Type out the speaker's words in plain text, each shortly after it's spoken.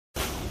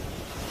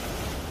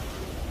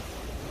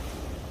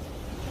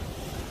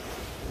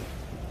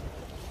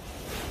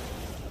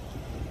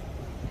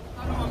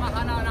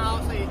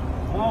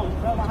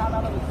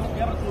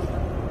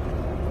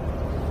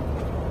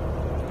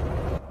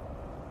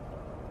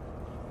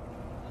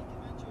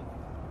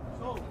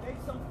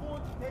some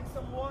food, take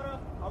some water.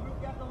 I will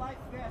get the life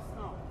vest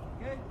now,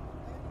 okay?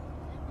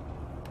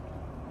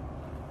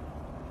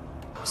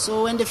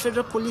 So when the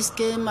federal police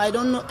came, I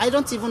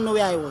don't even know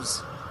where I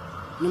was.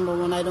 Number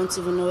one, I don't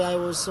even know where I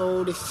was.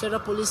 So the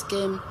federal police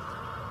came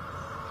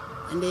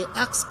and they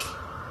asked,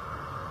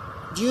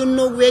 "Do you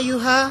know where you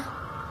are?"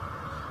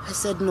 I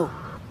said, "No."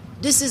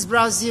 "This is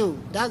Brazil."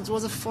 That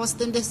was the first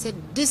thing they said.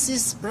 "This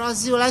is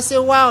Brazil." I said,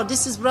 "Wow,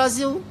 this is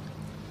Brazil."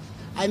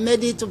 I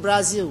made it to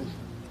Brazil.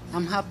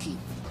 I'm happy.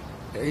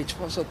 It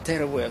was a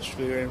terrible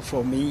experience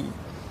for me.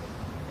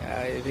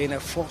 Being a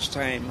first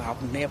time,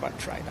 I've never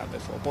tried that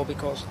before. But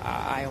because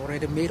I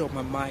already made up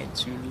my mind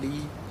to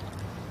leave,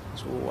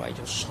 so I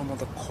just summoned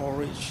the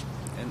courage,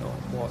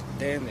 But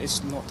then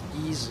it's not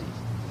easy,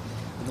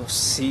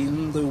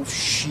 seeing the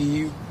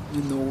ship,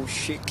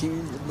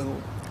 shaking,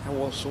 I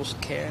was so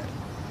scared.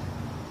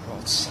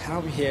 But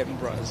I'm here in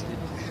Brazil.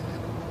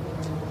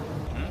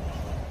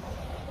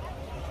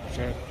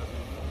 Sure.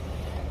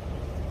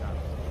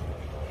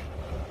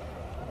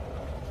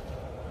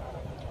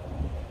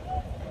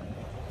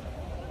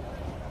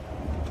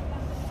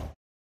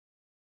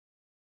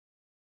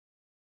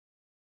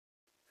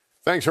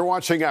 Thanks for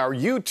watching our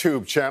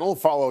YouTube channel.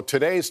 Follow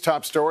today's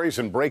top stories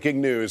and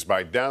breaking news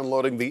by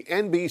downloading the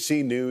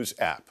NBC News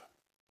app.